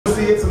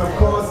delegates, and of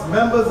course,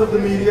 members of the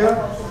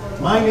media.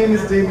 My name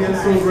is Damian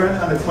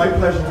Sogren, and it's my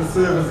pleasure to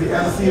serve as the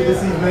MC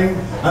this evening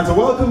and to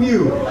welcome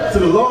you to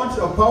the launch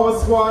of Power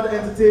Squad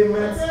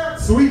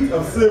Entertainment's suite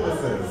of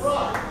services.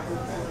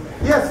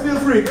 Yes, feel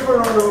free, give a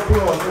round of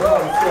applause for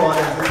Power Squad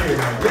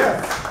Entertainment.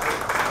 Yes.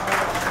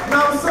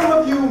 Now, some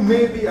of you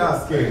may be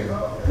asking,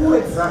 who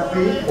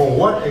exactly or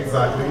what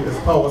exactly is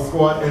Power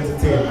Squad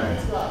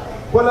Entertainment?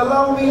 Well,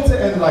 allow me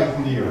to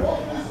enlighten you.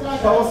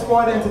 Power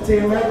Squad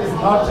Entertainment is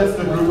not just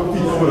a group of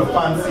people with a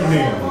fancy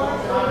name.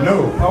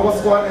 No, Power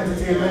Squad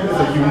Entertainment is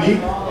a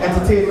unique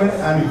entertainment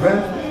and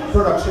event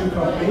production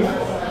company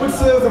which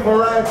serves a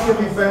variety of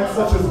events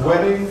such as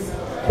weddings,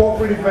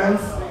 corporate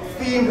events,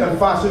 themed and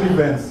fashion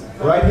events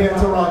right here in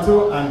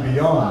Toronto and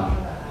beyond.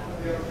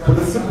 With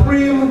a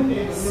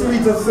supreme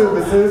suite of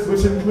services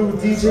which include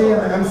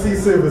DJ and MC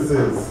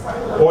services,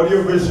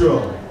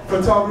 audiovisual,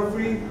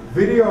 photography,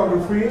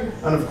 videography,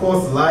 and of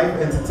course live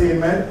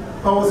entertainment,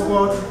 Power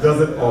Squad does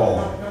it all.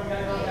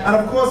 And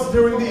of course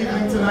during the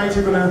evening tonight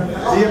you're going to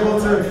be able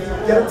to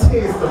get a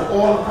taste of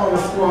all of Power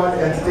Squad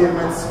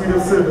Entertainment's suite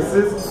of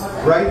services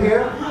right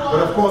here.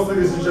 But of course,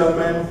 ladies and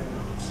gentlemen,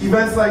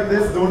 events like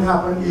this don't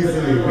happen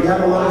easily. We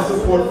have a lot of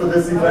support for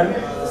this event,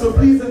 so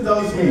please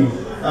indulge me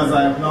as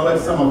I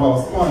acknowledge some of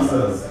our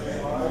sponsors.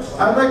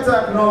 I'd like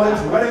to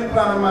acknowledge Wedding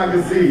Planner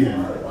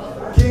Magazine,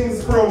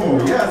 King's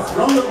Promo, yes,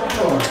 round of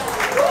applause.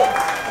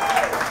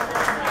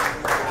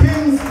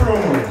 King's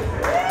Promo,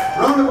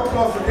 round of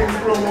applause for King's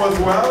Promo as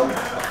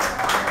well.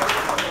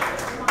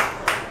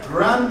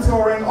 Grand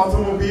Touring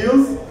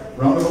Automobiles,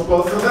 round of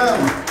applause for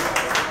them.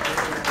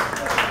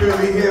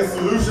 Curly Hair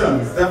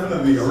Solutions,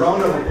 definitely, a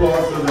round of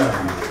applause for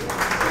them.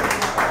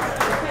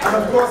 And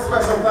of course,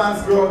 special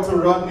thanks go out to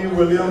Rodney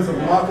Williams of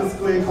Marcus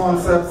Clay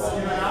Concepts,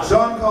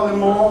 John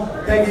Collingmore,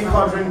 Peggy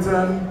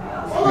Codrington,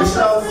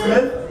 Michelle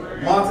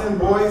Smith, Martin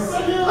Boyce,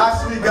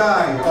 Ashley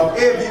Guy of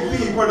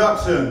AVP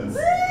Productions.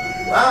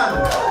 And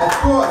of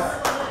course,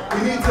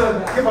 we need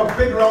to give a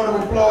big round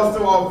of applause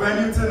to our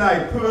venue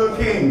tonight, Pearl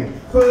King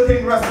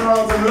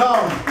Restaurant and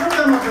Lounge. Give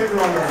them a big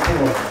round of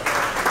applause.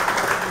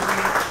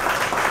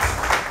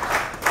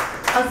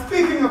 And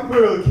speaking of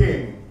Pearl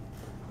King,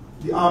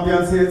 the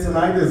ambience here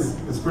tonight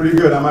is pretty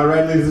good. Am I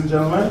right, ladies and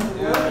gentlemen?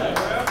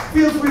 Yeah.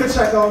 Feel free to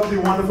check out the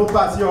wonderful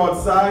patio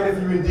outside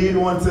if you indeed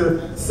want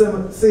to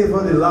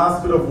savor the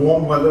last bit of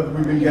warm weather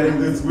we've been getting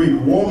this week.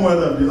 Warm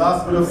weather, the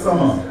last bit of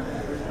summer.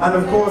 And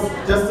of course,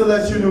 just to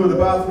let you know, the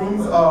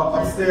bathrooms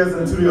are upstairs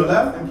and to your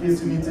left in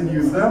case you need to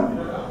use them.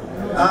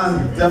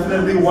 And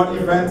definitely what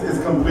event is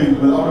complete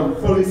without a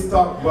fully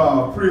stocked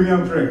bar of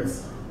premium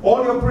drinks.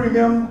 All your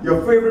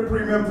favorite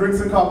premium drinks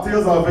and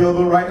cocktails are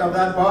available right at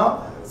that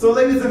bar. So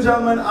ladies and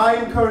gentlemen, I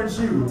encourage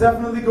you,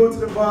 definitely go to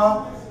the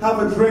bar, have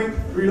a drink,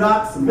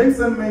 relax, mix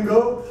and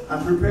mingle,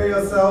 and prepare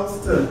yourselves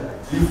to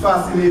be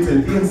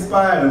fascinated, be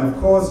inspired, and of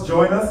course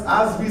join us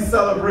as we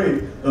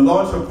celebrate the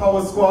launch of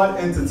Power Squad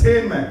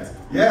Entertainment.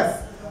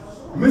 Yes,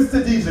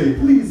 Mr. DJ,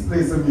 please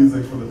play some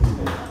music for the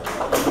people.